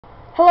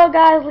Hello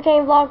guys,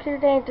 Lacane Vlog here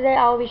today, and today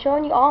I will be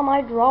showing you all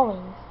my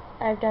drawings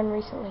I've done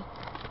recently.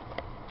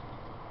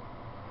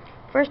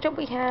 First up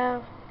we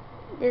have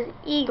this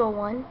eagle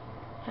one.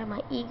 I have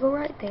my eagle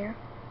right there.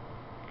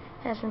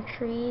 It has some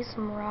trees,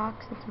 some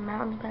rocks, and some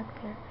mountains back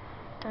there.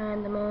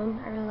 And the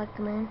moon. I really like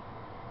the moon.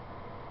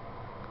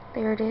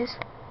 There it is.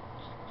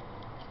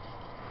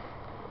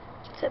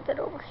 Set that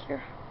over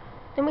here.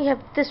 Then we have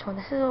this one.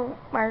 This is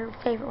my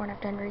favorite one I've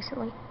done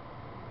recently.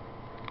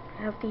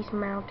 I have these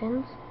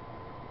mountains.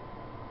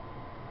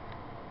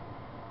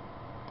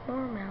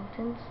 More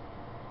mountains,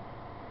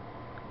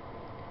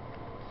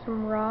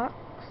 some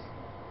rocks,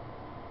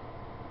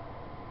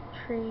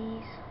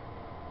 trees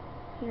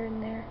here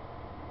and there.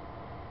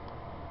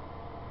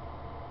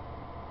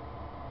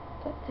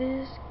 Got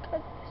this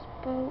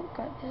boat,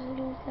 got this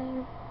little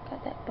thing,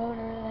 got that boat,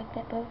 I really like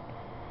that boat.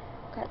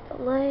 Got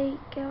the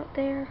lake out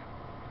there.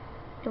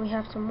 Then we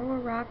have some more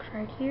rocks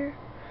right here.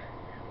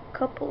 A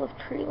couple of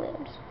tree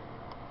limbs.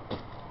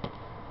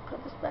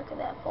 Put this back in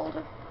that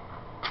folder.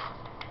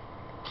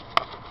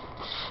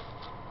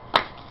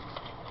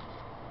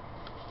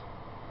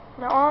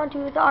 Now on to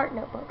the art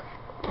notebook.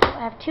 I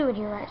have two in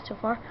here right so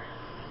far.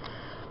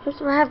 First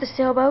one I have the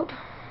sailboat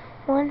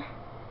one.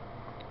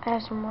 I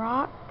have some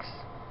rocks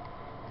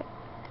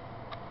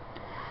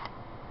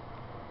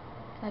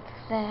like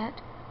that.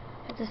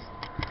 I have this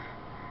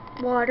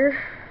water.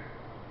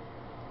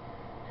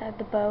 I have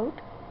the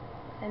boat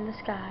and the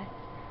sky.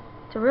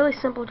 It's a really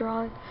simple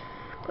drawing,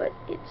 but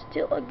it's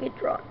still a good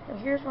drawing. Now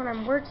here's one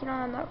I'm working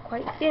on. I'm not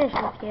quite finished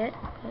with yet,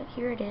 but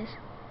here it is.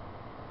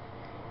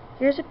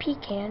 Here's a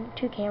toucan,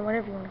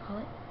 whatever you want to call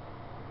it.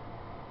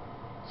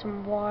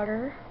 Some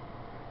water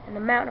and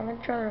the mountain. I'm going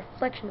to draw the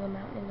reflection of the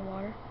mountain in the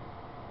water.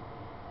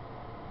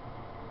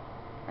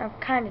 I've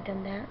kind of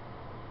done that.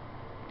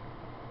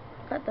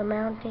 Got the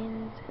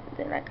mountains, and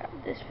then I got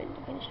this to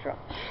finish drawing,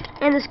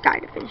 and the sky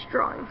to finish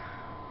drawing.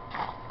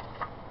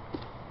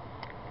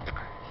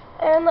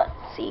 And let's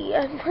see,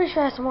 I'm pretty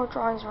sure I have some more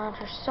drawings around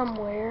here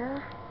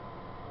somewhere.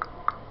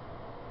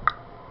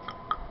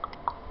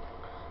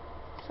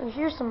 So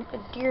here's a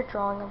deer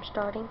drawing I'm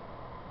starting.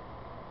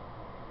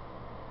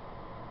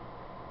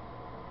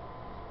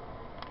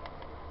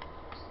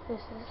 This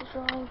is the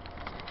drawing.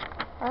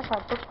 Oh, that's my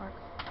bookmark.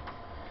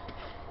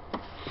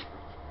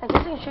 I guess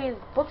I can show you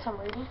the books I'm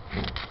reading.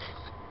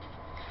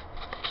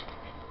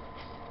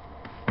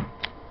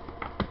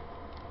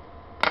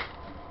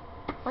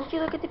 Once you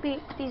look at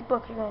these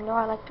books, you're gonna know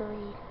I like to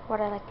read.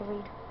 What I like to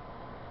read.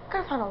 I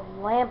gotta find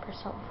a lamp or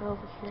something for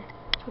over here.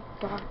 It's too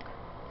dark.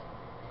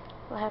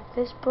 I have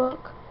this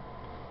book.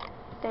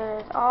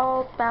 There's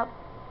all about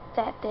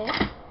that thick.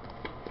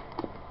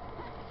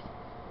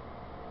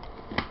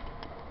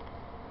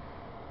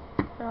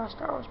 They're all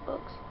Star Wars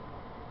books.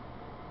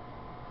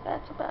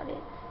 That's about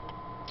it.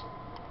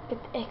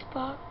 Get the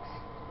Xbox.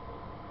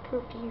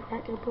 Prove to you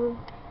right there, blue.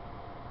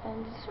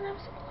 And does this one have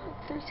something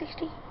like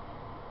 360?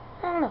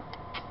 I don't know.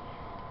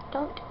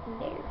 Don't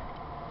know.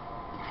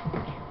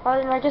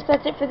 Well then, I guess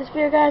that's it for this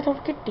video, guys. Don't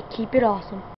forget to keep it awesome.